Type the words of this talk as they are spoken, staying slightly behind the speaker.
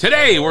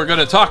Today, we're going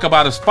to talk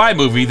about a spy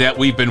movie that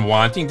we've been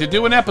wanting to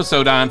do an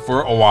episode on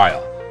for a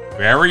while.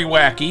 Very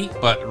wacky,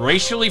 but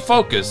racially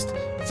focused.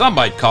 Some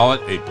might call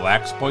it a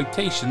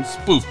blaxploitation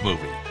spoof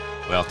movie.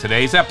 Well,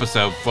 today's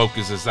episode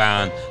focuses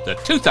on the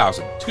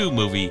 2002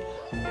 movie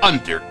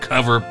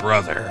Undercover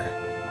Brother.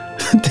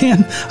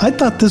 Dan, I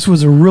thought this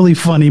was a really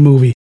funny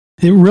movie.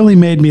 It really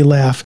made me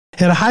laugh.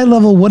 At a high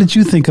level, what did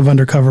you think of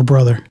Undercover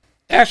Brother?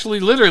 Actually,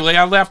 literally,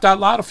 I laughed out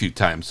loud a few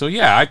times. So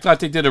yeah, I thought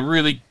they did a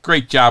really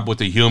great job with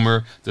the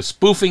humor, the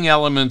spoofing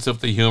elements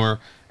of the humor,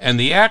 and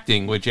the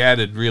acting, which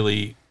added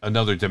really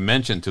another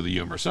dimension to the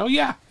humor. So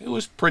yeah, it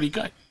was pretty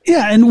good.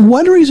 Yeah, and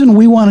one reason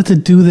we wanted to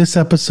do this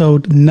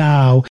episode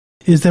now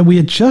is that we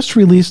had just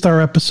released our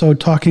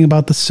episode talking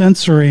about the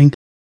censoring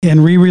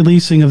and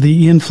re-releasing of the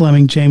Ian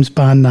Fleming James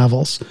Bond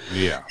novels.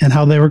 Yeah. And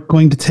how they were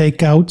going to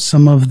take out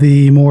some of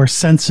the more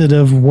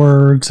sensitive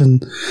words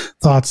and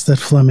thoughts that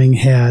Fleming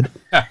had.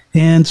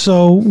 And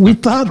so we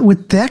thought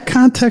with that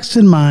context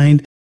in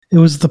mind, it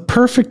was the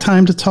perfect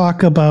time to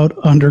talk about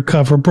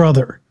Undercover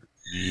Brother.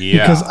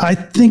 Yeah. Because I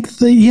think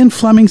the Ian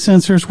Fleming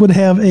censors would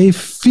have a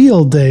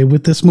field day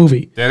with this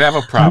movie. They'd have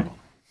a problem.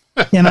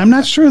 And I'm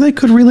not sure they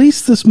could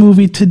release this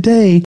movie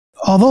today,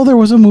 although there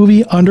was a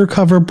movie,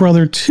 Undercover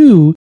Brother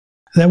 2,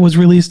 that was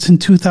released in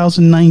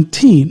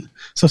 2019,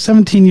 so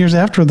 17 years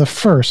after the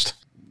first.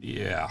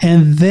 Yeah.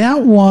 And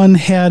that one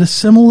had a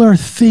similar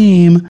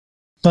theme,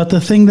 but the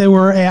thing they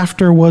were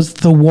after was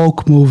the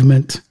woke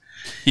movement.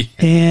 Yeah.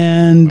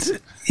 And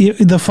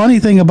the funny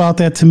thing about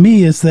that to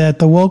me is that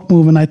the woke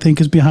movement, I think,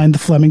 is behind the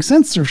Fleming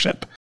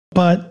censorship.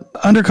 But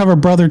Undercover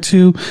Brother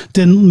 2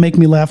 didn't make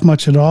me laugh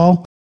much at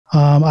all.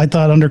 I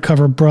thought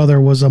Undercover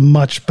Brother was a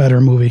much better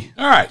movie.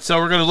 All right, so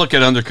we're going to look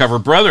at Undercover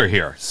Brother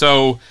here.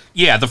 So,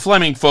 yeah, the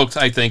Fleming folks,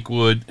 I think,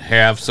 would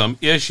have some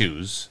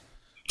issues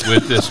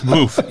with this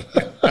movie.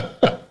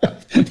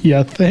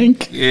 You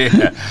think?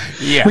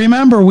 Yeah.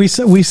 Remember, we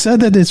said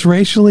that it's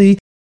racially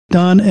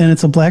done and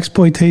it's a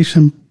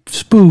blaxploitation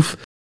spoof,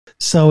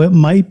 so it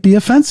might be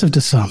offensive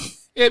to some.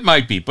 It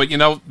might be, but,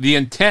 the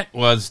intent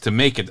was to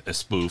make it a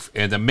spoof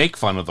and to make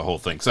fun of the whole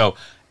thing. So,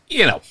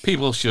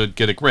 people should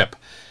get a grip.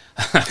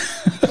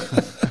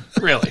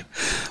 Really?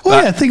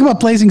 Well, yeah, think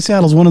about Blazing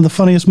Saddles, one of the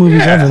funniest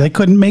movies ever. They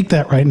couldn't make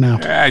that right now.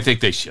 I think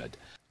they should.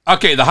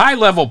 Okay, the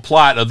high-level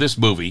plot of this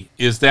movie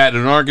is that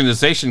an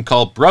organization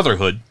called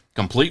Brotherhood,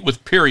 complete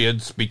with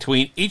periods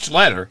between each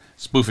letter,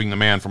 spoofing the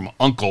man from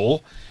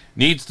Uncle,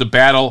 needs to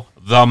battle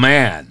the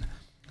man.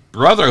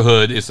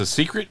 Brotherhood is a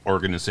secret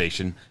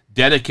organization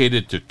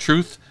dedicated to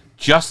truth,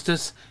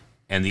 justice,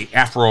 and the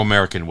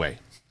Afro-American way.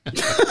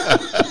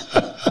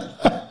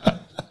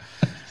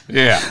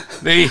 Yeah,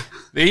 they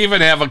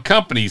even have a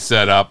company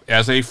set up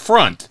as a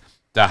front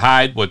to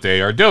hide what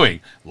they are doing,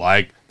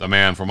 like the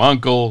man from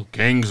Uncle,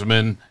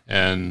 Kingsman,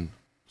 and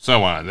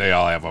so on. They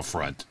all have a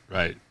front,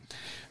 right?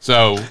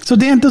 So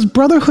Dan, does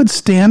Brotherhood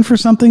stand for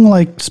something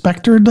like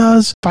Spectre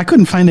does? I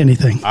couldn't find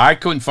anything. I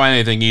couldn't find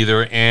anything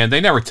either, and they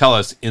never tell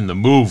us in the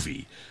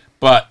movie.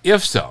 But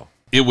if so,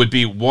 it would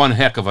be one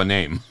heck of a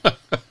name.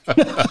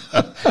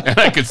 And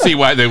I could see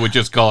why they would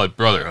just call it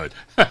Brotherhood.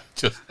 I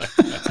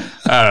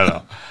don't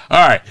know.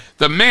 All right.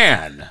 The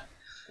man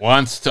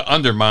wants to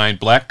undermine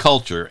black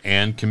culture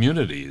and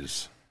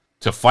communities.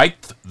 To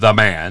fight the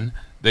man,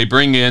 they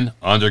bring in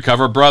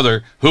Undercover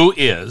Brother, who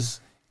is,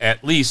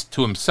 at least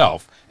to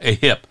himself, a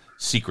hip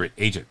secret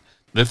agent.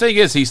 The thing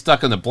is, he's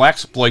stuck in the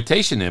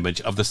blaxploitation image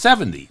of the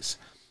 70s.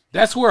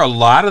 That's where a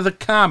lot of the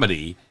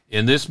comedy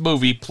in this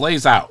movie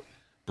plays out.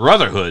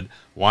 Brotherhood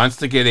wants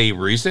to get a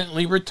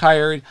recently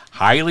retired,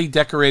 highly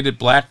decorated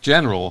black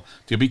general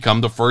to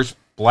become the first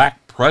black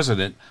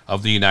president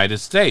of the United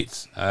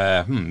States.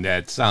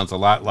 That sounds a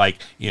lot like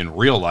in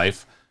real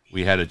life.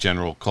 We had a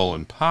General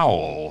Colin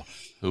Powell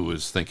who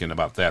was thinking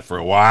about that for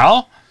a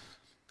while.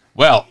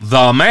 Well,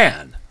 the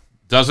man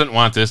doesn't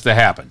want this to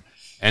happen,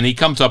 and he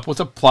comes up with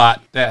a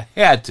plot that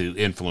had to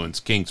influence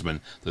Kingsman,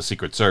 the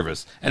Secret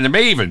Service, and there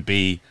may even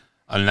be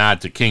a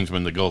nod to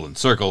Kingsman, the Golden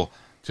Circle,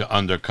 to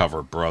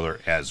Undercover Brother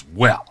as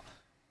well.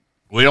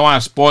 We don't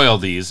want to spoil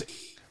these.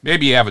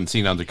 Maybe you haven't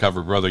seen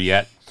Undercover Brother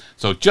yet,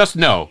 so just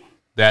know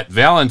that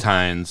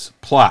Valentine's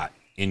plot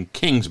in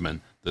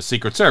Kingsman, the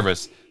Secret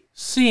Service,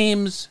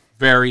 seems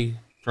very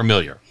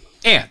familiar.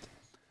 And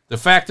the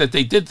fact that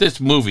they did this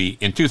movie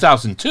in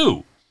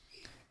 2002,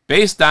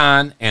 based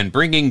on and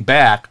bringing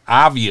back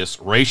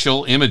obvious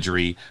racial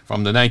imagery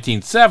from the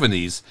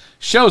 1970s,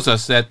 shows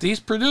us that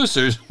these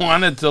producers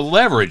wanted to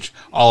leverage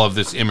all of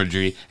this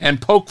imagery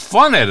and poke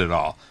fun at it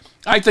all.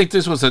 I think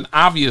this was an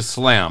obvious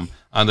slam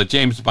on the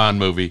James Bond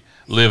movie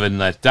Live and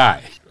Let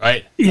Die,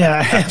 right?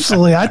 Yeah,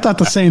 absolutely. I thought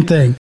the same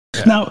thing.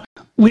 Yeah. Now,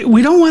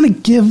 we don't want to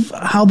give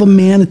how the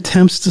man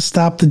attempts to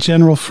stop the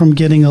general from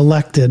getting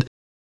elected,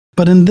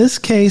 but in this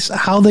case,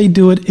 how they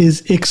do it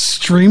is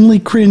extremely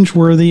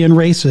cringeworthy and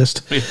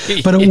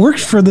racist, but it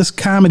works for this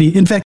comedy.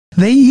 In fact,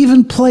 they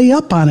even play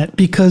up on it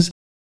because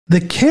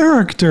the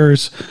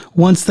characters,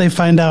 once they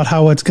find out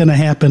how it's going to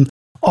happen,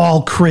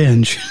 all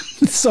cringe.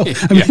 So,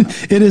 I mean,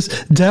 it is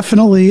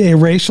definitely a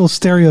racial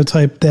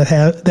stereotype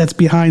that's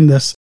behind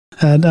this.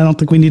 And I don't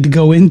think we need to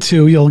go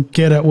into. You'll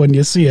get it when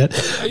you see it.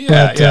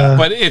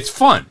 But it's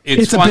fun.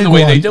 It's fun the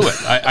way they do it.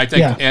 I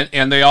think,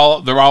 and they're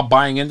all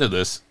buying into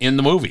this in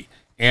the movie.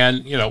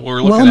 And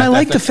we're looking. Well, and I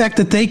like the fact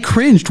that they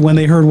cringed when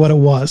they heard what it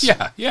was.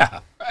 Yeah,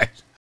 right.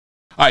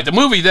 All right. The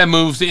movie then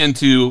moves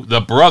into the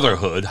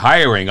Brotherhood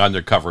hiring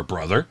Undercover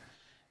Brother,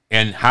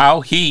 and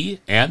how he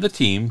and the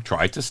team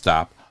try to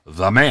stop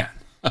the man.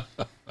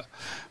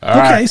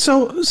 Okay,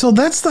 so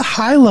that's the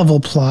high level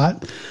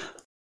plot.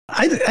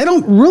 I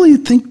don't really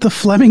think the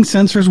Fleming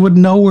censors would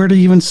know where to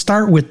even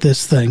start with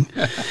this thing.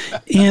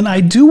 And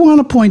I do want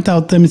to point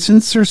out that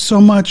since there's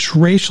so much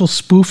racial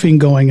spoofing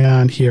going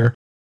on here,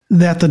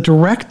 that the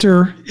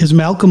director is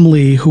Malcolm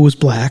Lee, who was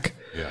black.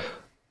 Yeah.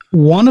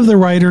 One of the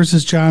writers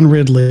is John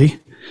Ridley,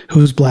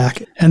 who's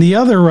black. And the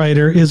other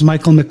writer is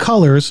Michael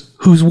McCullers,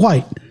 who's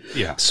white.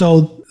 Yeah.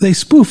 So they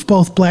spoof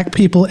both black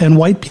people and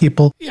white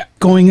people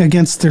going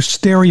against their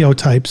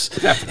stereotypes.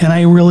 Definitely. And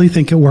I really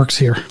think it works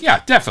here.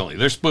 Yeah, definitely.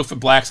 They're spoofing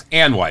blacks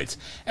and whites.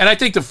 And I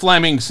think the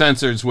Fleming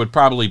censors would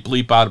probably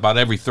bleep out about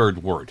every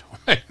third word.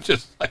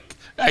 Just like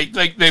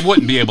they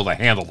wouldn't be able to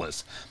handle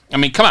this. I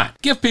mean, come on.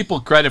 Give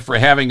people credit for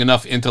having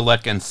enough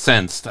intellect and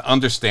sense to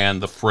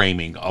understand the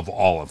framing of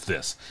all of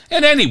this.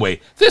 And anyway,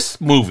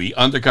 this movie,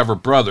 Undercover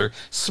Brother,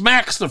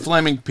 smacks the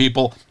Fleming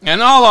people and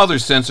all other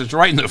censors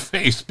right in the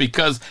face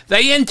because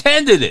they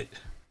intended it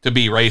to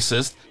be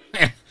racist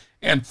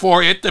and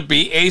for it to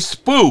be a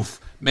spoof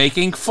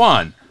making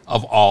fun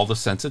of all the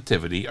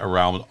sensitivity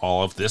around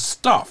all of this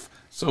stuff.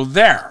 So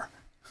there.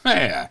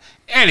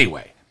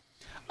 Anyway,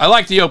 I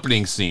like the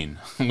opening scene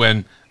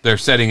when they're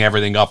setting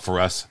everything up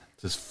for us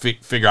to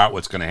figure out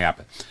what's going to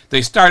happen.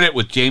 They start it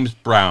with James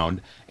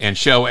Brown and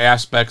show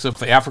aspects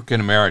of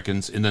African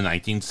Americans in the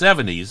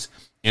 1970s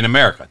in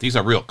America. These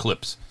are real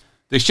clips.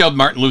 They showed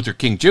Martin Luther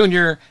King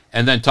Jr.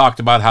 and then talked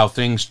about how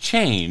things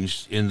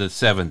changed in the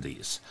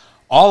 70s.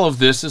 All of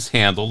this is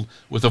handled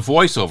with a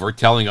voiceover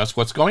telling us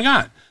what's going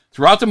on.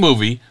 Throughout the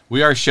movie,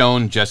 we are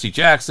shown Jesse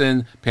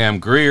Jackson, Pam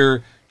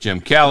Grier,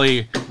 Jim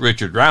Kelly,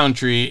 Richard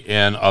Roundtree,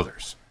 and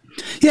others.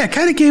 Yeah, it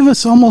kind of gave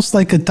us almost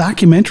like a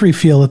documentary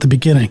feel at the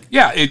beginning.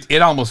 Yeah,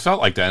 it almost felt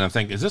like that. And I'm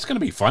thinking, is this going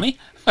to be funny?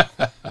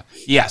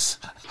 Yes,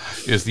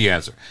 is the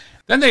answer.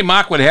 Then they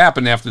mock what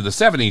happened after the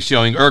 70s,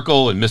 showing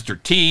Urkel and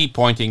Mr. T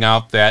pointing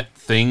out that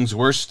things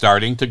were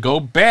starting to go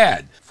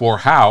bad for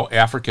how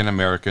African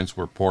Americans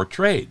were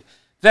portrayed.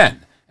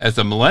 Then, as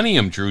the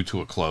millennium drew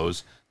to a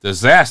close,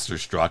 disaster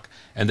struck,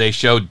 and they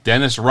showed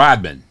Dennis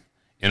Rodman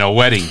in a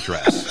wedding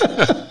dress.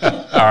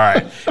 All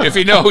right. If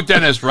you know who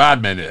Dennis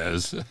Rodman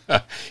is,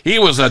 he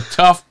was a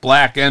tough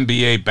black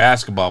NBA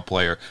basketball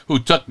player who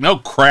took no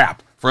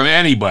crap from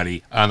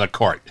anybody on the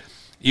court.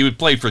 He would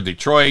play for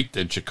Detroit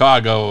and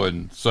Chicago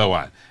and so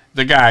on.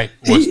 The guy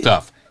was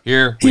tough.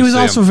 Here he was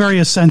also very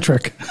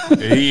eccentric.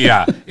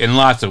 Yeah, in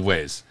lots of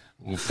ways.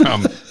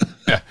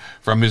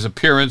 From his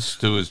appearance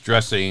to his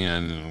dressing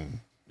and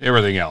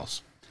everything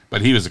else.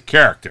 But he was a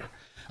character.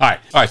 All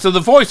right. So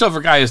the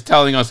voiceover guy is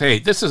telling us, hey,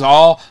 this is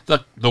all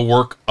the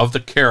work of the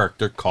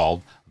character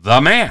called the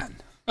man.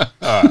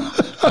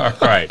 All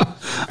right.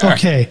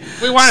 Okay.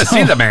 We want to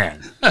see the man.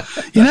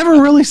 You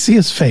never really see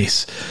his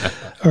face.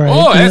 All right.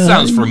 Oh, that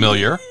sounds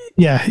familiar.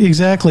 Yeah,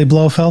 exactly,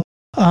 Blofeld.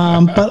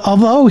 But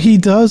although he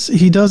does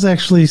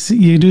actually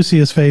you do see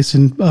his face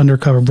in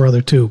Undercover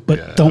Brother too,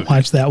 but don't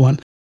watch that one.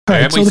 All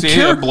right, and we see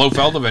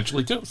Blofeld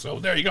eventually too. So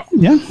there you go.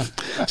 Yeah.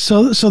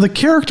 So the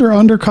character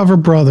Undercover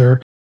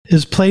Brother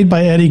is played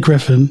by Eddie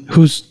Griffin,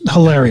 who's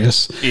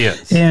hilarious. He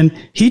is. And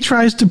he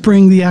tries to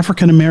bring the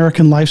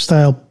African-American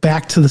lifestyle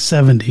back to the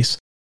 70s.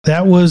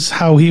 That was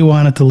how he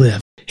wanted to live.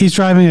 He's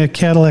driving a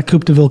Cadillac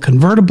Coupe de Ville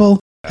convertible.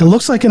 It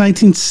looks like a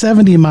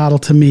 1970 model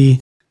to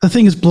me. The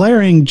thing is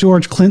blaring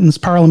George Clinton's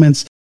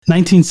Parliament's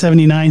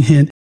 1979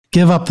 hint,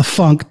 "Give up the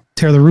funk,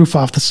 tear the roof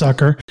off the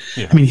sucker."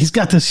 Yeah. I mean, he's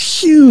got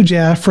this huge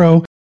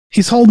afro.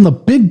 He's holding the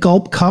Big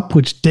Gulp cup,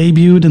 which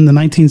debuted in the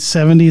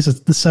 1970s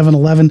at the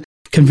 7-Eleven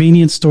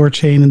convenience store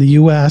chain in the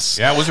U.S.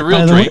 Yeah, it was a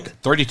real drink,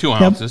 32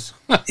 ounces.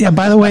 Yeah,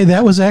 by the way,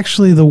 that was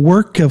actually the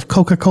work of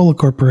Coca-Cola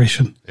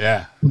Corporation.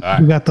 Yeah.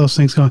 We got those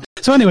things going.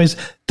 So anyways,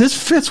 this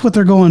fits what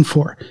they're going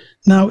for.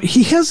 Now,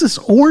 he has this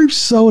orange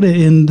soda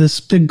in this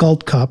Big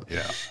Gulp cup,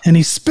 and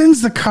he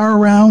spins the car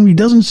around. He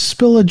doesn't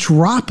spill a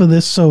drop of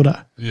this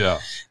soda. Yeah.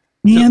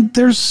 And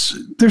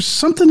there's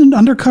something in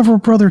Undercover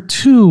Brother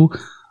 2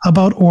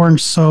 about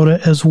orange soda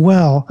as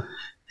well.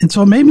 And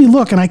so it made me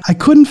look, and I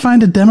couldn't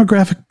find a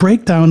demographic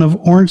breakdown of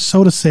orange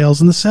soda sales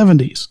in the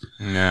 70s.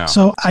 No.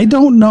 So I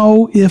don't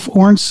know if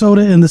orange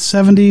soda in the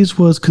 70s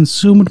was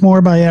consumed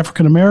more by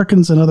African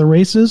Americans and other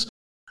races.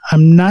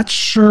 I'm not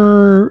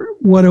sure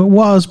what it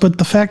was, but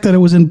the fact that it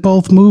was in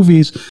both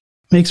movies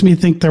makes me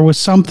think there was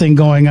something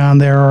going on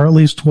there, or at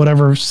least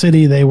whatever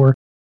city they were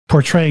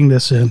portraying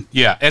this in.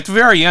 Yeah, at the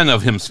very end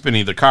of him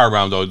spinning the car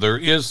around, though, there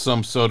is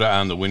some soda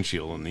on the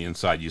windshield on the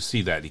inside. You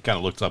see that. He kind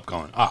of looks up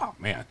going, oh,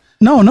 man.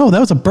 No, that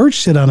was a bird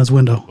shit on his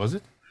window. Was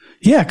it?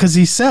 Yeah, because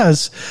he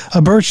says,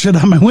 "A bird shit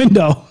on my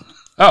window."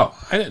 Oh,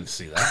 I didn't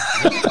see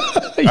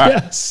that.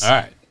 Yes. All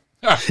right.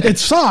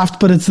 It's soft,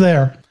 but it's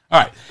there.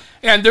 All right.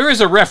 And there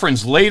is a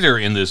reference later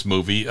in this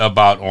movie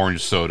about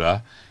orange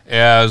soda,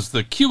 as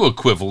the Q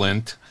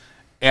equivalent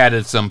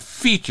added some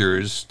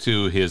features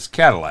to his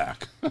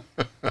Cadillac.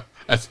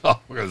 That's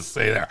all we're going to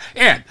say there.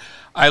 And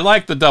I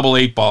like the double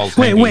 8 balls.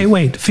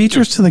 Wait.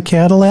 Features to the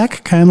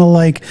Cadillac? Kind of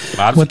like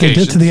what they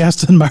did to the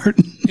Aston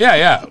Martin?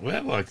 Yeah.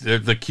 Well, look,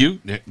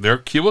 their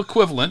Q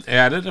equivalent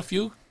added a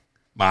few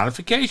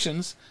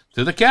modifications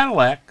to the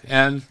Cadillac.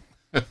 And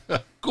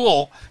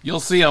cool. You'll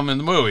see them in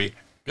the movie.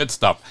 Good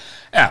stuff.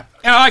 Yeah.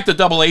 And I like the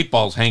double 8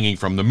 balls hanging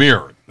from the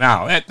mirror.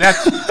 Now,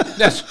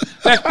 that's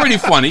pretty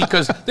funny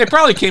because they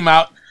probably came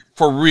out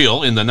for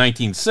real in the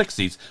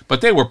 1960s,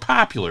 but they were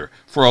popular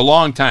for a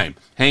long time,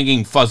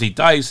 hanging fuzzy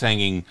dice,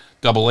 hanging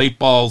double 8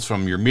 balls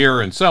from your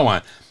mirror, and so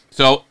on.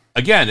 So,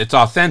 again, it's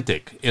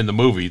authentic in the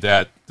movie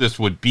that this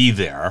would be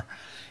there,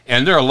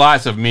 and there are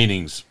lots of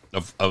meanings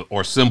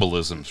or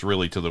symbolisms,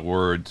 really, to the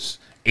words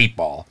 8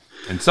 ball,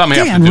 and some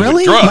have to do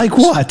with drugs. Like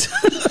what?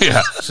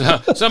 Yeah,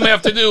 some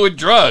have to do with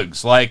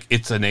drugs, like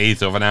it's an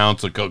eighth of an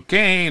ounce of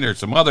cocaine or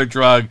some other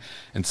drug,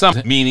 and some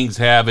meanings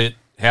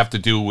have to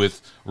do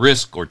with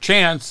risk or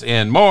chance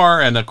and more,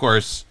 and of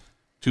course,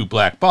 2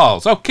 black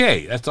balls.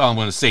 Okay, that's all I'm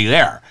going to say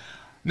there.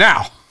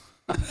 Now,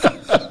 okay.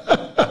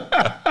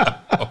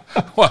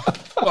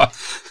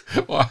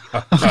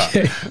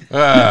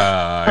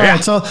 All right,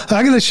 so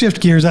I'm going to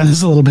shift gears on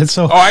this a little bit.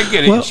 So, I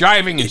get it.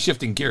 Driving and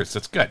shifting gears.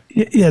 That's good.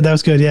 Yeah, that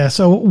was good. Yeah.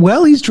 So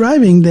while he's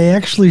driving, they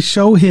actually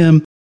show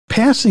him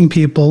passing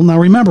people. Now,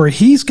 remember,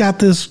 he's got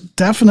this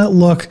definite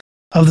look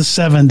of the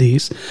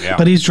 70s,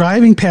 but he's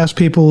driving past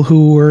people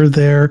who were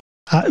there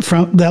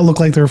that look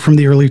like they're from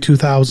the early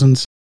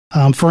 2000s.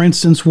 For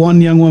instance,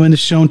 one young woman is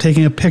shown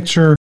taking a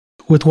picture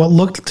with what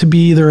looked to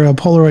be either a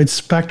Polaroid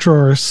Spectra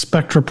or a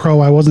Spectra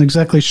Pro. I wasn't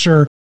exactly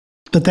sure,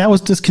 but that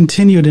was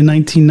discontinued in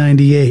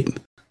 1998.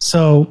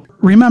 So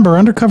remember,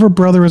 Undercover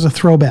Brother is a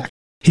throwback.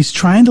 He's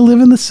trying to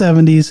live in the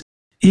 70s,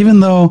 even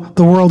though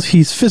the world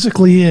he's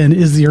physically in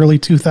is the early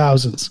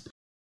 2000s.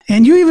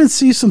 And you even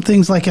see some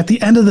things like at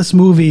the end of this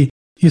movie,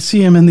 you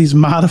see him in these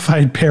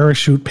modified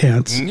parachute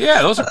pants.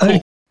 Yeah, those are cool.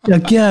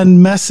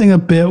 Again, messing a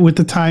bit with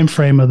the time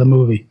frame of the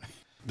movie.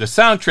 The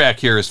soundtrack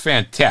here is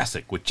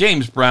fantastic, with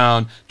James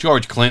Brown,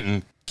 George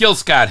Clinton, Gil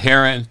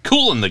Scott-Heron,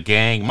 Kool and the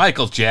Gang,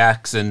 Michael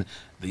Jackson,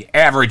 the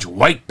Average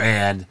White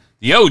Band,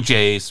 the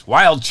OJs,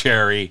 Wild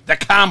Cherry, the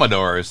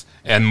Commodores,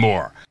 and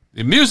more.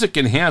 The music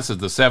enhances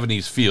the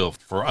 70s feel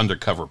for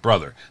Undercover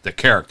Brother, the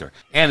character,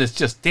 and it's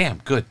just damn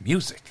good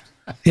music.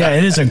 Yeah,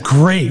 it is a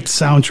great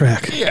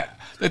soundtrack. Yeah.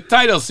 The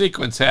title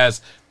sequence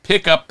has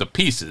Pick Up the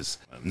Pieces,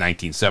 a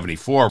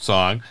 1974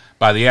 song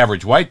by the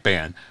Average White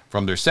Band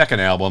from their second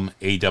album,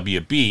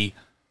 AWB,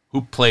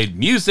 who played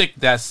music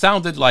that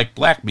sounded like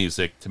black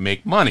music to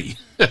make money.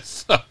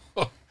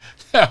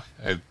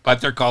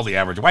 But they're called the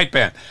Average White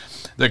Band.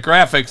 The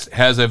graphics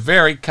has a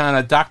very kind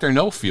of Dr.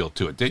 No feel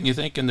to it, didn't you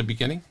think, in the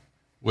beginning?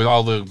 With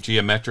all the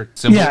geometric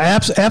symbols? Yeah,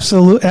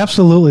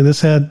 absolutely.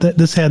 This had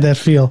that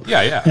feel.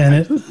 Yeah.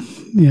 And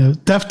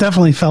it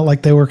definitely felt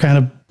like they were kind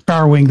of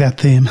borrowing that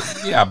theme.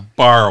 Yeah,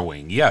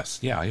 borrowing. Yes.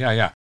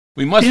 Yeah.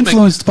 We must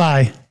influenced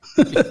by.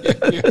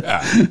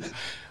 Yeah.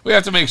 We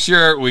have to make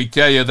sure we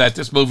tell you that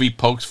this movie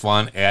pokes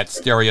fun at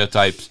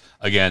stereotypes,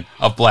 again,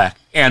 of black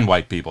and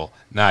white people,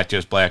 not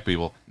just black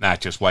people, not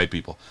just white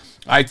people.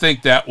 I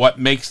think that what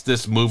makes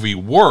this movie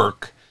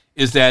work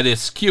is that it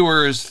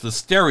skewers the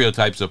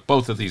stereotypes of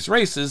both of these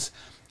races,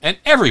 and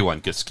everyone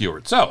gets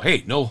skewered. So,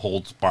 hey, no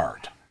holds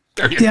barred.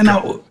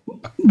 Now,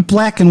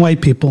 black and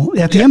white people,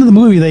 at the end of the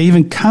movie, they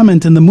even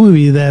comment in the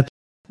movie that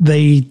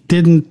they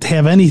didn't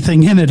have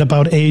anything in it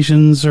about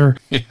Asians or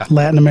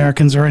Latin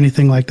Americans or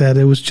anything like that.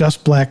 It was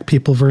just black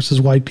people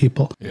versus white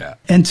people. Yeah.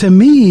 And to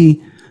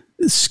me,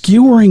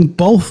 skewering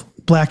both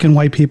black and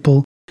white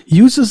people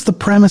uses the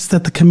premise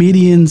that the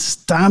comedians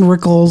Don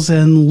Rickles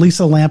and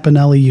Lisa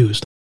Lampanelli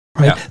used.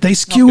 Right? Yeah. They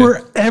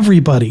skewer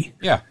everybody.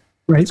 Yeah.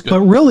 Right.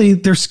 But really,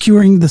 they're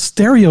skewering the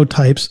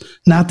stereotypes,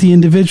 not the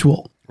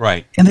individual.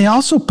 Right. And they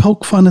also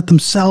poke fun at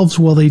themselves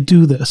while they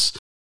do this.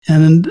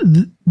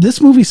 And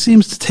this movie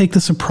seems to take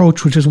this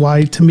approach, which is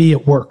why, to me,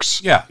 it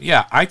works.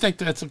 Yeah. I think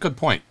that's a good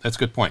point.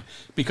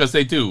 Because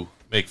they do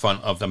make fun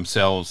of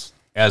themselves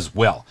as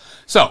well.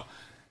 So,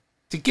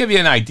 to give you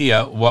an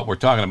idea of what we're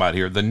talking about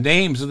here, the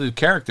names of the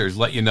characters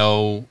let you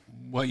know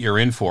what you're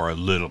in for a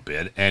little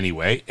bit.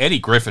 Anyway, Eddie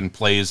Griffin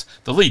plays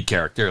the lead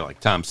character, like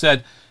Tom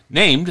said,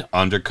 named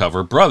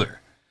Undercover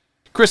Brother.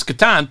 Chris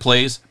Kattan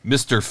plays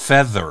Mr.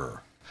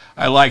 Feather.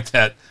 I like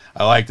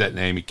that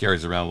name. He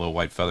carries around a little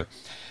white feather.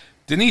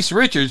 Denise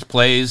Richards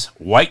plays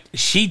White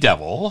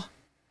She-Devil.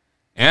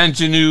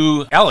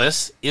 Anjanou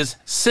Ellis is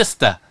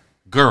Sister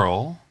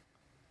Girl.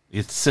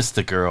 It's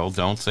Sister Girl,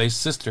 don't say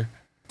sister.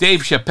 Dave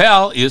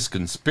Chappelle is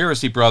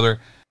Conspiracy Brother.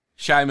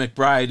 Shai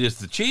McBride is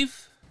the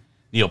Chief.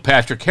 Neil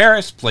Patrick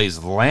Harris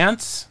plays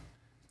Lance.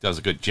 Does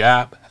a good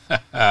job.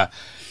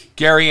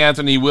 Gary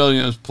Anthony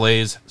Williams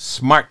plays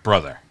Smart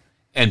Brother.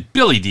 And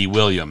Billy D.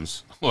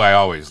 Williams, who I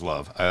always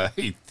love.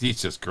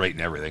 He's just great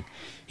in everything.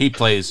 He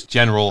plays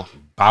General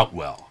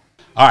Boutwell.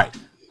 All right.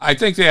 I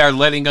think they are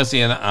letting us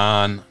in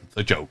on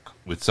the joke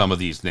with some of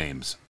these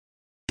names.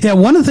 Yeah,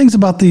 one of the things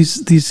about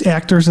these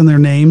actors and their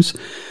names,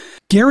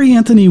 Gary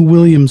Anthony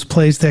Williams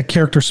plays that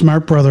character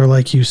Smart Brother,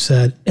 like you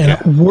said. And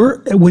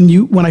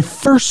when I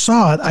first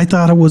saw it, I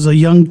thought it was a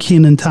young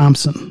Kenan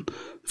Thompson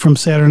from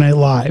Saturday Night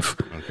Live.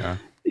 Okay.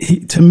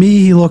 To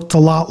me, he looked a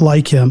lot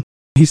like him.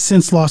 He's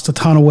since lost a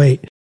ton of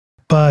weight,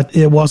 but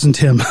it wasn't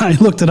him. I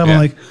looked it up. I'm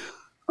like,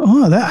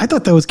 I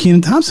thought that was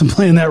Kenan Thompson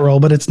playing that role,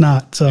 but it's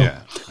not. So,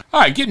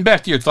 all right, getting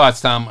back to your thoughts,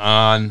 Tom,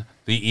 on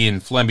the Ian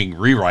Fleming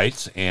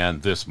rewrites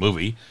and this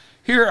movie.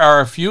 Here are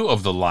a few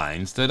of the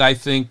lines that I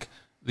think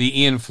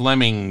the Ian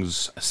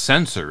Fleming's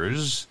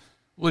censors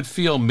would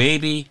feel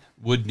maybe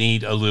would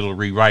need a little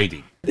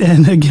rewriting.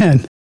 And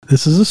again,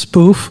 this is a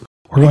spoof.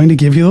 We're going to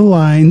give you the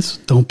lines.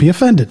 Don't be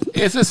offended.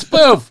 It's a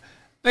spoof.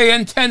 They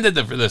intended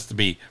for this to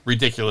be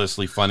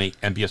ridiculously funny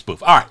and be a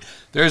spoof. All right,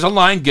 there's a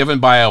line given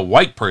by a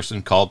white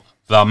person called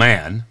The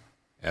Man,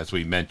 as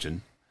we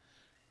mentioned,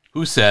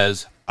 who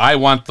says, "I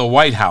want the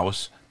White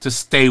House to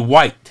stay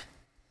white."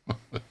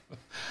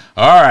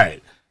 All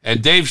right.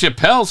 And Dave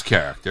Chappelle's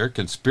character,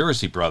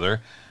 Conspiracy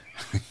Brother,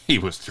 he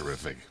was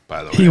terrific,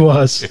 by the way. He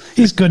was.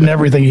 He's good in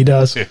everything he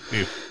does.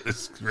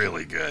 It's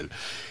really good.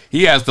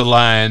 He has the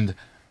line,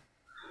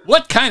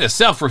 "What kind of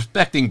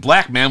self-respecting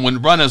black man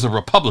would run as a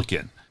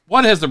Republican?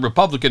 What has the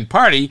Republican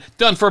Party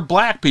done for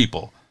black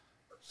people?"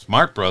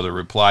 Smart Brother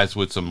replies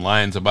with some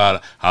lines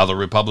about how the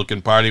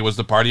Republican Party was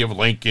the party of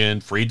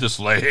Lincoln, freed the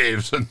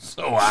slaves, and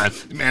so on.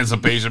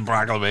 Emancipation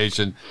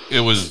Proclamation.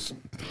 It was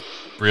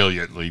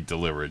brilliantly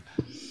delivered.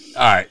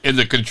 All right, in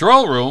the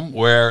control room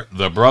where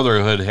the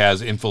Brotherhood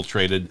has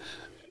infiltrated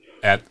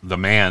at the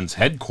Man's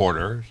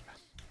headquarters,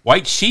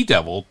 White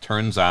She-Devil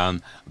turns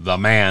on the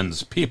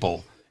Man's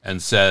people and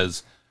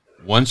says,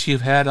 "Once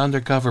you've had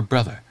Undercover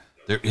Brother,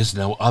 there is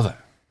no other."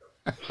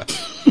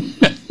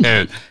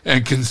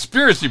 and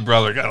Conspiracy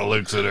Brother kind of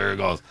looks at her and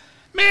goes,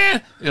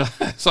 "Man,"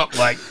 something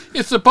like,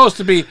 "it's supposed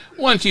to be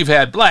once you've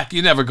had black,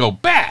 you never go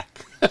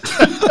back."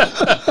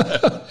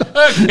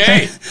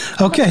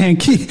 Okay, and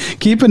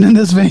keeping in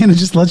this vein,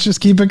 and let's just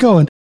keep it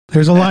going.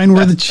 There's a line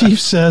where the chief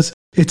says,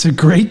 "It's a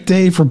great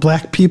day for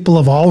black people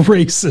of all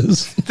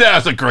races." That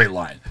was a great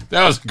line.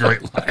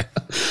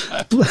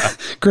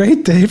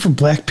 Great day for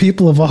black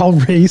people of all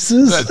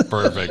races. That's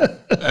perfect.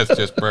 That's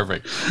just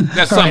perfect.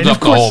 That sums up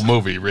the whole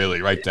movie,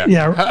 really, right there.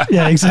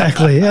 Yeah,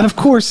 exactly. And of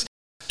course,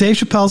 Dave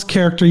Chappelle's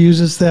character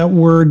uses that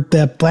word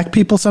that black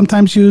people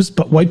sometimes use,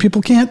 but white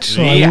people can't,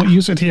 so I won't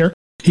use it here.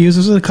 He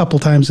uses it a couple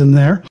times in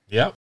there.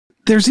 Yep.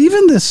 There's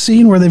even this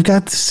scene where they've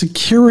got the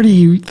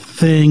security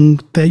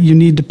thing that you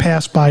need to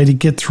pass by to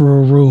get through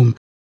a room.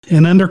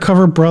 An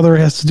Undercover Brother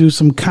has to do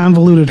some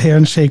convoluted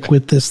handshake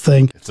with this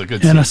thing. It's a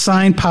good scene. A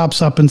sign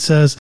pops up and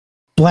says,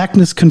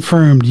 "Blackness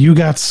confirmed, you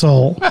got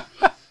soul." That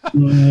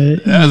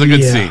was a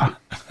good scene.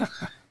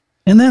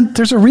 And then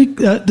there's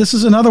this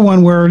is another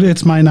one where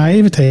it's my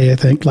naivete, I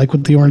think, like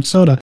with the orange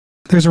soda.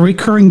 There's a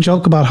recurring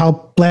joke about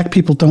how black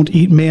people don't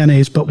eat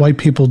mayonnaise, but white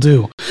people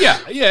do.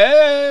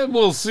 Yeah,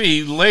 we'll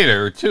see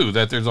later, too,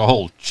 that there's a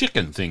whole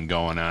chicken thing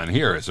going on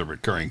here as a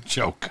recurring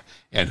joke,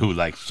 and who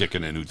likes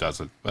chicken and who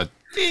doesn't. But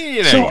there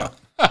you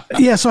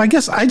go. So I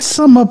guess I'd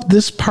sum up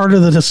this part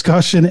of the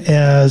discussion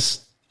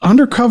as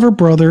Undercover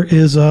Brother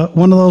is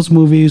one of those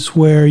movies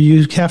where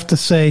you have to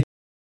say,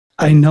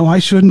 I know I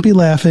shouldn't be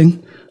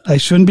laughing. I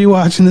shouldn't be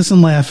watching this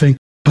and laughing,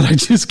 but I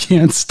just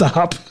can't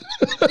stop.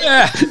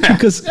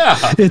 Because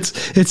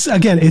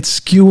it's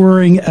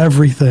skewering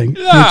everything, which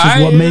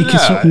is what makes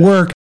it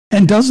work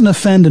and doesn't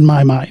offend in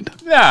my mind.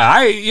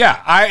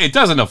 It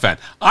doesn't offend.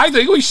 I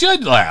think we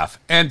should laugh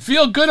and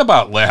feel good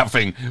about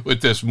laughing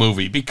with this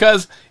movie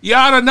because you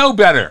ought to know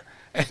better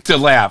to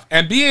laugh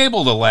and be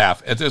able to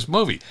laugh at this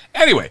movie.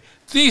 Anyway,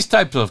 these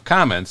types of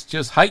comments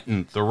just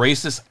heighten the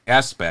racist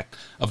aspect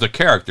of the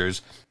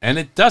characters, and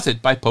it does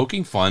it by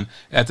poking fun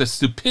at the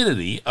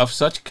stupidity of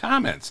such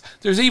comments.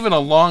 There's even a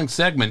long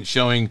segment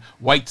showing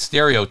white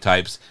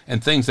stereotypes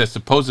and things that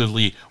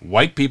supposedly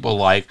white people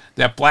like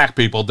that black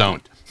people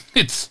don't.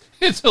 It's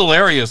a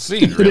hilarious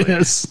scene, really.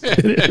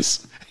 It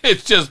is.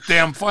 It's just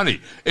damn funny.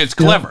 It's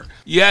clever.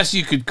 Yes,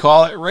 you could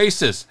call it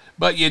racist,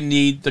 but you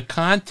need the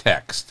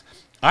context.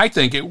 I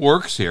think it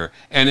works here,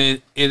 and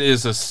it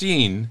is a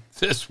scene,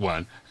 this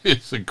one,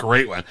 it's a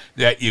great one,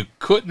 that you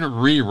couldn't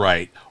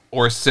rewrite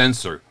or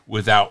censor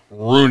without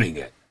ruining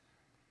it.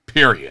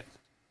 Period.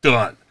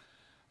 Done.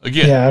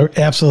 Again. Yeah,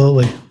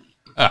 absolutely.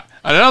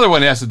 Another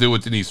one has to do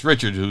with Denise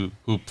Richards,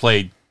 who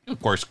played,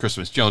 of course,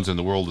 Christmas Jones in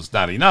The World Is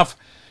Not Enough.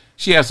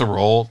 She has a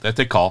role that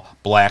they call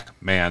Black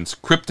Man's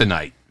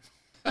Kryptonite.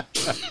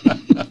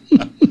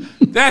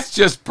 That's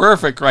just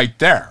perfect right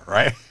there,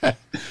 right?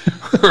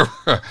 Her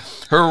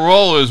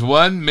role is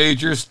one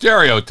major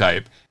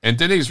stereotype, and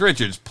Denise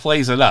Richards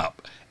plays it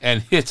up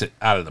and hits it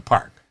out of the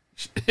park.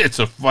 It's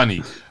a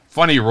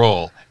funny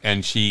role,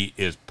 and she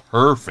is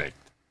perfect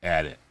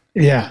at it.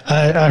 Yeah,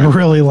 I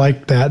really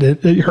like that.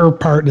 Her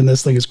part in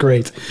this thing is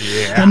great.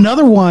 Yeah.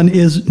 Another one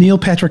is Neil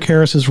Patrick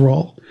Harris's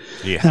role.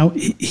 Yeah. Now,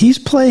 he's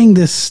playing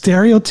this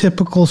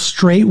stereotypical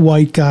straight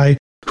white guy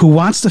who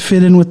wants to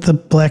fit in with the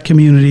black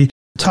community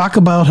talk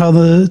about how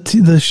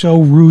the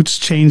show Roots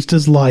changed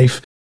his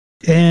life.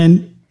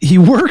 And he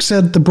works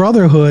at the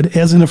Brotherhood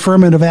as an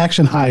affirmative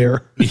action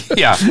hire.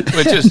 Yeah,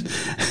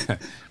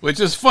 which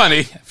is funny.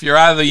 If you're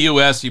out of the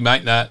U.S., you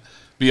might not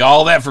be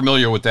all that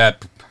familiar with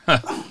that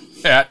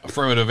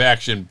affirmative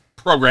action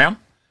program,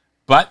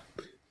 but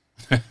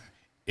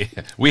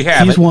we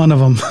have He's one of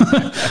them.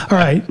 All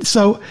right.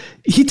 So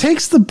he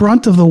takes the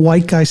brunt of the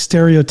white guy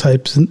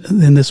stereotypes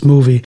in this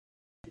movie.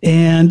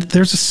 And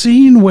there's a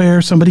scene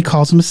where somebody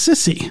calls him a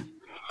sissy,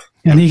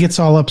 and he gets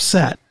all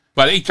upset.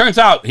 But it turns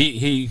out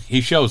he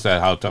shows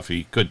that how tough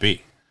he could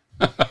be.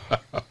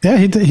 Yeah,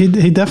 he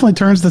definitely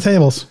turns the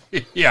tables.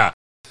 Yeah,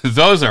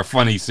 those are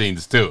funny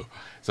scenes too.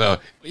 So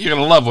you're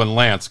going to love when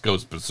Lance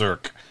goes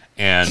berserk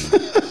and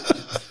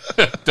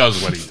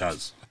does what he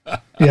does.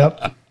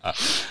 Yep. All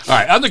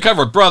right,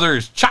 Undercover Brother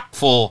is chock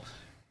full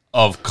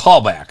of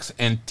callbacks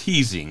and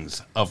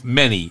teasings of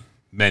many,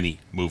 many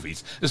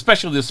movies,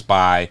 especially the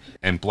spy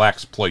and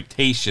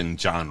blaxploitation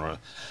genre.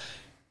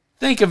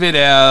 Think of it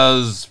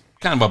as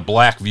kind of a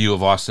black view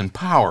of Austin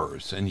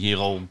Powers, and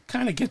you'll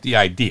kind of get the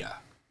idea.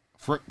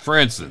 For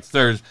instance,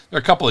 there are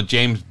a couple of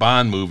James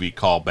Bond movie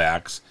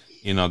callbacks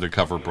in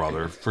Undercover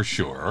Brother, for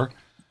sure.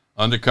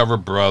 Undercover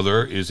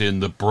Brother is in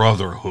the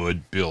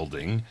Brotherhood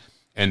building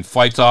and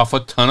fights off a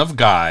ton of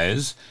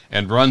guys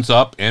and runs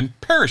up and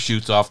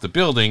parachutes off the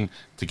building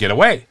to get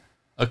away.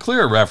 A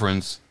clear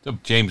reference to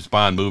James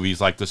Bond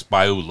movies like The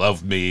Spy Who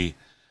Loved Me,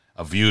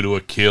 A View to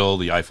a Kill,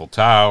 The Eiffel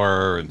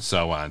Tower, and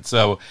so on.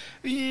 So,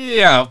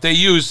 yeah, they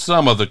use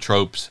some of the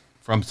tropes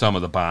from some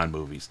of the Bond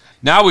movies.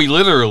 Now we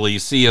literally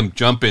see him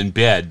jump in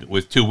bed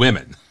with two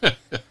women.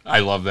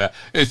 I love that.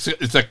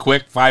 It's a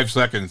quick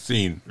 5-second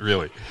scene,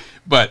 really.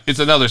 But it's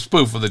another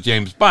spoof of the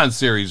James Bond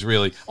series,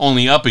 really,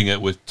 only upping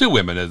it with two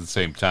women at the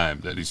same time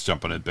that he's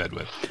jumping in bed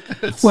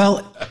with.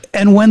 Well,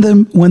 and when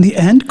the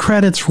end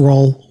credits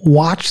roll,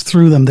 watch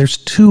through them. There's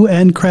 2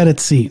 end credit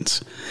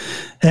scenes.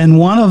 And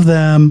one of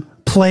them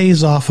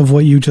plays off of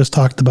what you just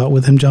talked about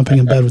with him jumping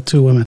in bed with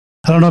two women.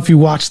 I don't know if you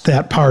watched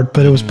that part,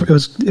 but it was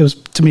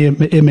to me,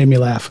 it made me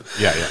laugh.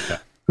 Yeah.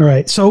 All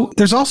right. So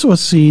there's also a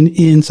scene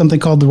in something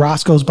called the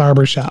Roscoe's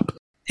Barbershop.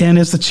 And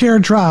as the chair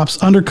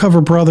drops, Undercover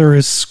Brother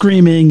is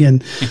screaming,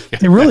 and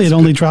they really had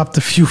only dropped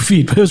a few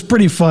feet, but it was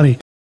pretty funny.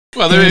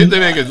 Well, they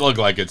make it look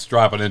like it's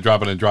dropping and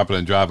dropping and dropping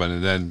and dropping,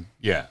 and then,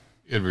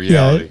 in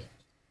reality. Yeah,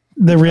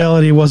 the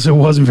reality was it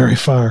wasn't very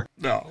far.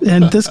 No.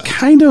 And this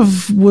kind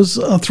of was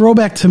a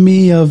throwback to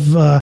me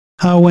of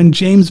how when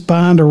James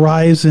Bond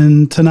arrives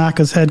in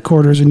Tanaka's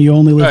headquarters and You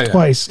Only Live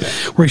Twice,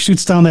 where he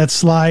shoots down that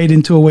slide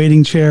into a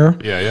waiting chair.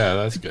 Yeah,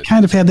 that's good.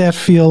 Kind of had that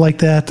feel like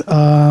that.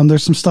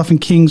 There's some stuff in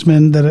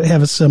Kingsman that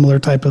have a similar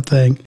type of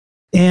thing.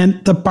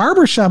 And the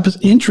barbershop is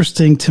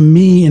interesting to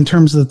me in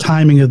terms of the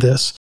timing of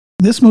this.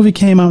 This movie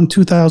came out in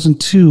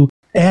 2002,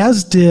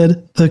 as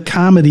did the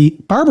comedy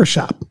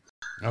Barbershop.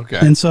 Okay.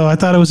 And so I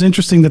thought it was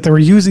interesting that they were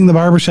using the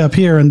barbershop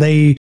here, and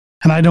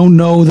I don't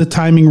know the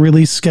timing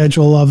release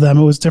schedule of them.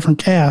 It was different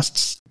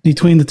casts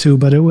between the two,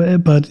 but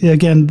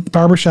again,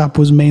 Barbershop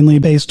was mainly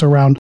based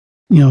around,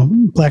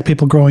 black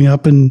people growing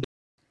up and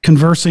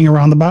conversing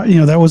around the bar.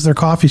 That was their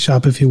coffee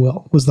shop, if you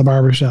will, was the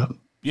barbershop.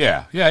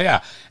 Yeah.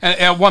 And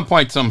at one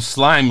point, some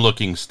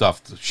slime-looking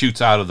stuff shoots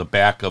out of the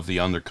back of the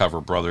Undercover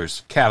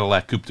Brothers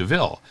Cadillac Coupe de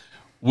Ville,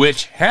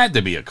 which had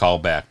to be a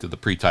callback to the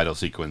pre-title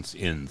sequence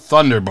in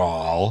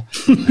Thunderball.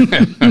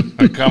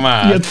 Come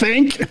on. You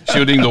think?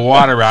 Shooting the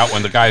water out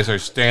when the guys are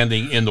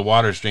standing in the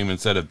water stream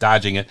instead of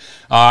dodging it.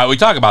 We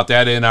talk about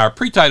that in our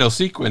pre-title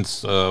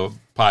sequence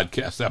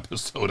podcast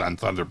episode on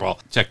Thunderball.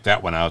 Check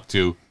that one out,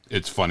 too.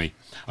 It's funny.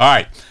 All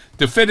right.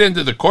 To fit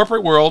into the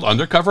corporate world,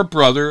 Undercover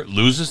Brother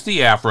loses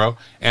the afro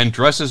and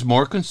dresses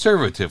more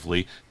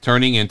conservatively,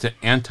 turning into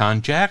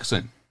Anton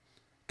Jackson.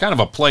 Kind of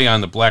a play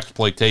on the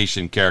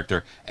blaxploitation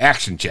character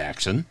Action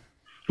Jackson.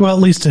 Well,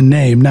 at least in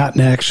name, not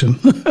in action.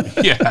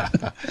 Yeah.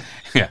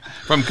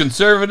 From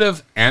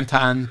conservative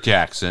Anton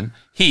Jackson,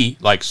 he,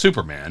 like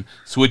Superman,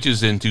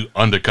 switches into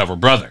Undercover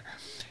Brother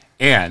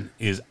and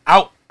is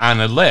out on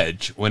a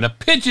ledge when a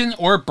pigeon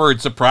or a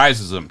bird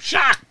surprises him.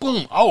 Shock!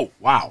 Boom! Oh,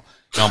 wow.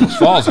 He almost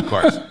falls, of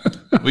course.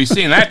 We've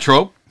seen that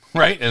trope,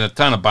 right, in a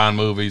ton of Bond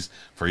movies.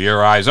 For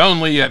Your Eyes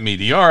Only at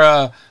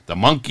Meteora, the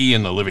monkey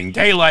in The Living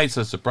Daylights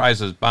that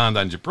surprises Bond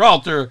on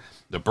Gibraltar,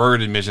 the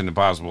bird in Mission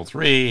Impossible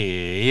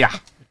 3. Yeah,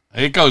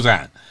 it goes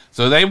on.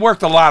 So they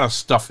worked a lot of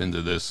stuff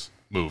into this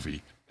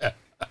movie.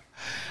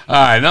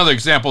 Another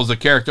example is the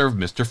character of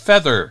Mr.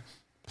 Feather,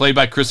 played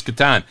by Chris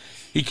Kattan.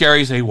 He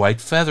carries a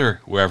white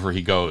feather wherever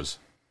he goes.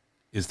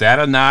 Is that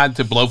a nod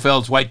to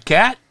Blofeld's white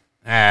cat?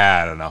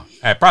 I don't know.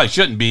 It probably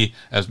shouldn't be,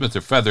 as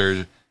Mr.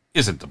 Feather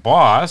isn't the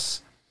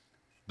boss.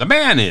 The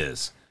man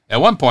is. At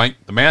one point,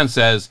 the man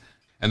says,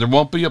 "And there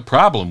won't be a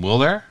problem, will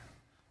there?"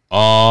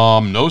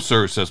 No,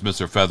 sir, says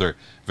Mr. Feather.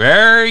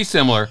 Very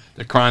similar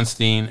to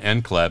Kronstein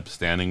and Klebb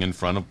standing in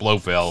front of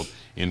Blofeld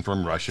in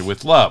From Russia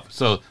with Love.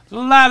 So a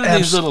lot of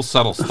these little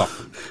subtle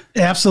stuff.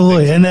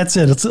 Absolutely, and that's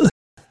it.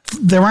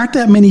 There aren't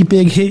that many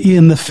big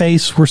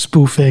hit-you-in-the-face we're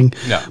spoofing,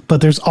 but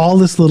there's all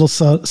this little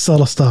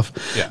subtle stuff.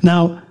 Yeah.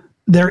 Now,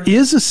 there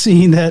is a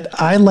scene that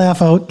I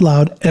laugh out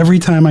loud every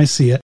time I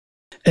see it.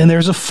 And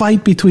there's a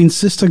fight between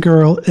Sister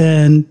Girl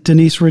and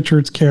Denise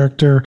Richards'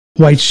 character,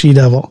 White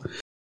She-Devil.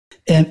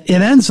 And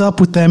it ends up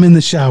with them in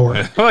the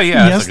shower. Oh,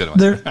 yeah, that's a good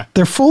one.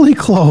 They're fully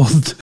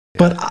clothed,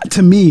 but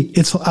to me,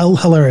 it's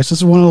hilarious. This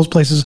is one of those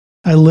places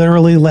I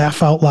literally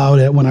laugh out loud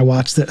at when I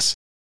watch this.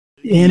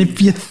 And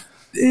if you...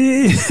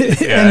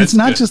 and it's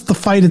not just the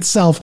fight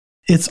itself,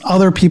 it's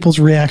other people's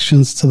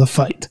reactions to the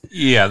fight.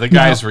 Yeah, the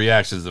guy's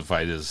reactions to the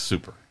fight is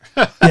super.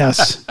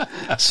 Yes.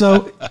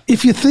 So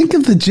if you think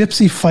of the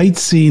gypsy fight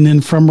scene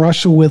in From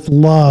Russia with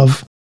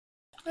Love,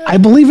 I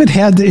believe it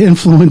had to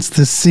influence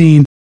this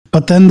scene,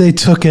 but then they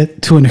took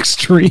it to an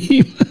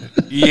extreme.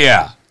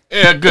 Yeah,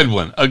 a good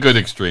one, a good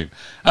extreme.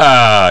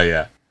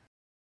 Yeah.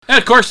 And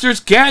of course, there's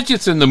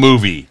gadgets in the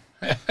movie.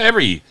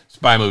 Every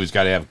spy movie's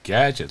got to have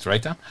gadgets,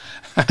 right, Tom?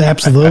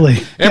 Absolutely.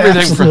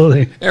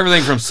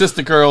 Everything from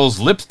Sister Girl's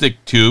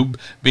lipstick tube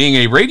being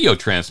a radio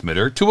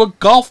transmitter to a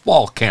golf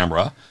ball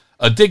camera,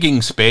 a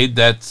digging spade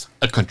that's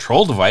a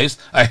control device,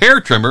 a hair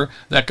trimmer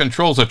that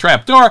controls a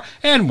trapdoor,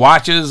 and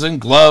watches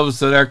and gloves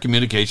that are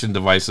communication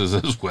devices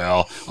as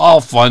well. All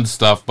fun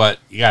stuff, but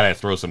you got to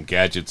throw some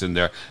gadgets in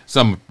there,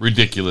 some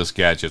ridiculous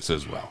gadgets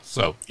as well.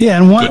 So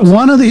yeah, and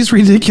one of these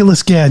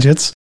ridiculous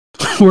gadgets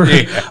were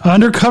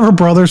Undercover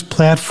Brother's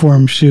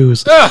platform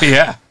shoes. Oh,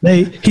 yeah.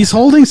 He's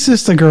holding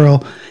Sister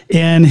Girl,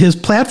 and his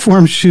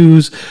platform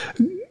shoes...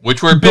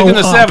 Which were big in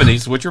the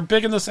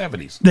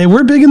 70s. They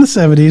were big in the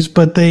 70s,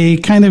 but they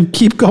kind of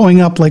keep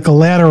going up like a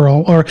ladder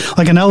or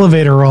like an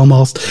elevator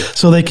almost,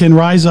 so they can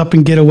rise up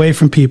and get away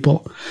from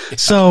people. Yeah.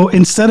 So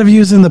instead of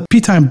using the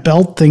peacetime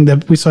belt thing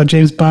that we saw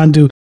James Bond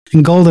do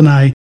in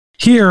GoldenEye,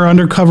 here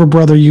Undercover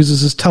Brother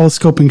uses his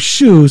telescoping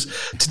shoes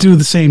to do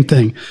the same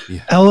thing.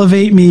 Yeah.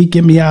 Elevate me,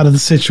 get me out of the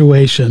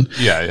situation.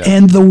 Yeah.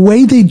 And the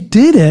way they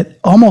did it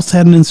almost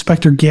had an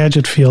Inspector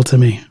Gadget feel to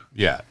me.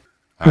 Yeah.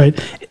 Right.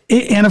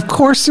 And of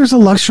course, there's a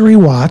luxury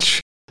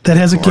watch that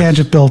has a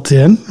gadget built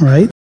in,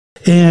 right?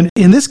 And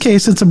in this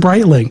case, it's a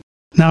Breitling.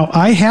 Now,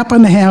 I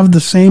happen to have the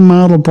same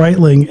model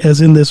Breitling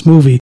as in this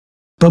movie,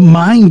 but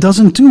mine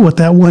doesn't do what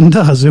that one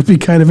does. It would be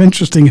kind of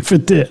interesting if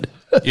it did.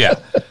 Yeah.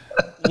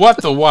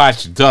 What the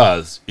watch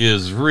does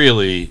is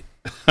really,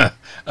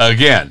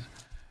 again,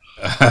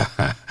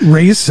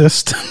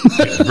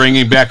 racist.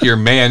 Bringing back your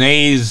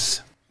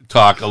mayonnaise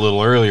talk a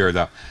little earlier,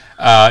 though.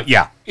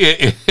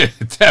 It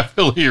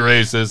definitely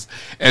racist,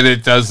 and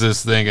it does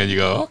this thing, and you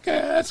go, okay,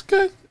 that's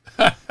good.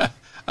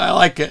 I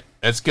like it.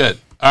 That's good.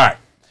 All right.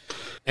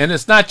 And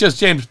it's not just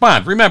James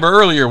Bond. Remember,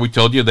 earlier we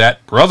told you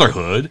that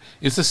Brotherhood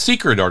is a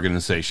secret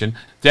organization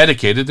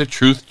dedicated to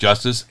truth,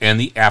 justice, and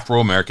the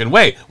Afro-American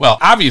way. Well,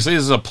 obviously,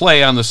 this is a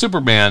play on the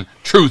Superman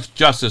Truth,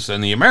 Justice,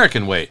 and the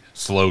American Way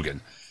slogan.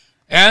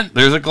 And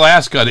there's a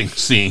glass cutting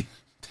scene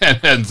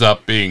that ends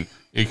up being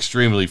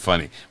extremely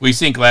funny. We've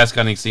seen glass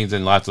cutting scenes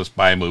in lots of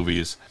spy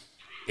movies,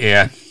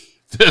 and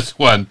this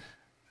one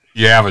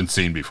you haven't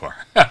seen before.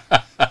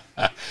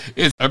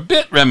 It's a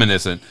bit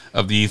reminiscent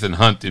of the Ethan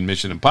Hunt in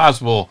Mission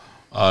Impossible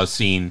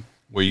scene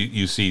where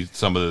you see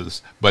some of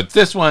this, but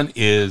this one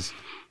is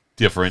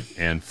different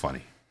and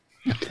funny.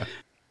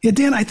 Yeah,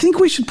 Dan, I think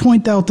we should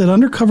point out that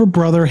Undercover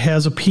Brother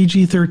has a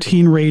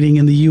PG-13 rating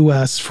in the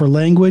U.S. for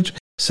language,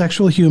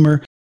 sexual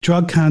humor,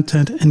 drug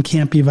content, and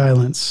campy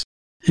violence.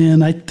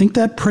 And I think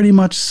that pretty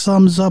much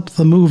sums up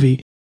the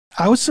movie.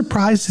 I was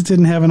surprised it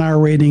didn't have an R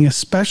rating,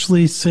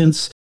 especially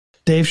since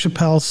Dave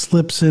Chappelle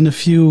slips in a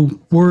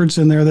few words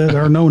in there that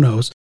are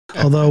no-nos.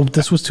 Although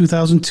this was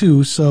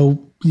 2002, so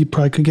you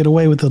probably could get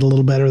away with it a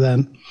little better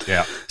then.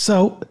 Yeah.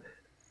 So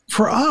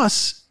for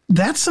us,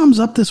 that sums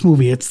up this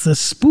movie. It's the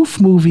spoof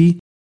movie.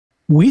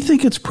 We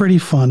think it's pretty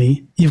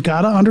funny. You've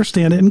got to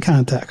understand it in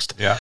context.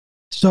 Yeah.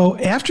 So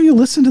after you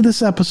listen to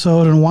this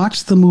episode and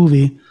watch the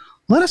movie,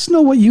 let us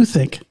know what you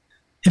think.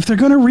 If they're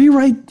going to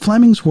rewrite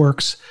Fleming's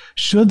works,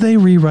 should they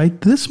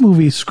rewrite this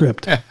movie's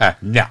script?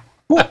 No.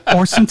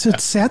 Or since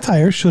it's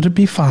satire, should it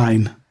be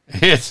fine?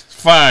 It's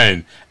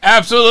fine.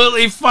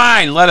 Absolutely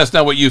fine. Let us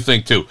know what you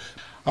think, too.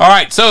 All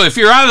right, so if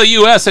you're out of the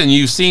U.S. and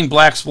you've seen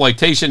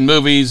blaxploitation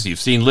movies, you've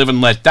seen Live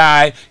and Let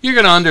Die, you're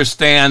going to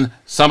understand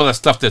some of the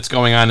stuff that's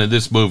going on in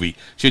this movie.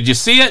 Should you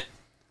see it?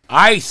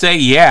 I say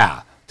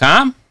yeah.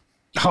 Tom?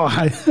 Oh,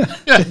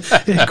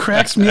 it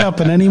cracks me up,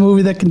 and any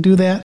movie that can do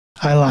that,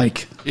 I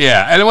like.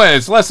 Yeah, anyway,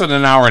 it's less than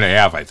an hour and a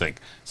half, I think.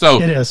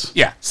 So, it is.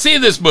 Yeah, see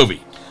this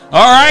movie.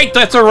 All right,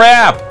 that's a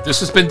wrap. This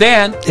has been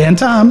Dan. And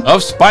Tom.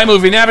 Of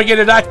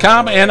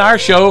SpyMovieNavigator.com and our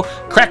show,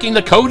 Cracking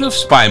the Code of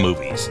Spy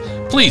Movies.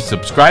 Please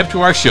subscribe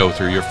to our show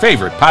through your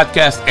favorite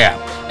podcast app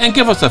and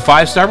give us a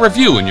 5-star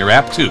review in your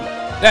app, too.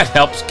 That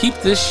helps keep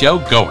this show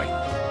going.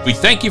 We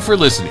thank you for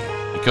listening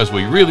because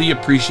we really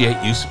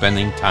appreciate you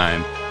spending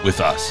time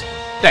with us.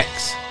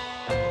 Thanks.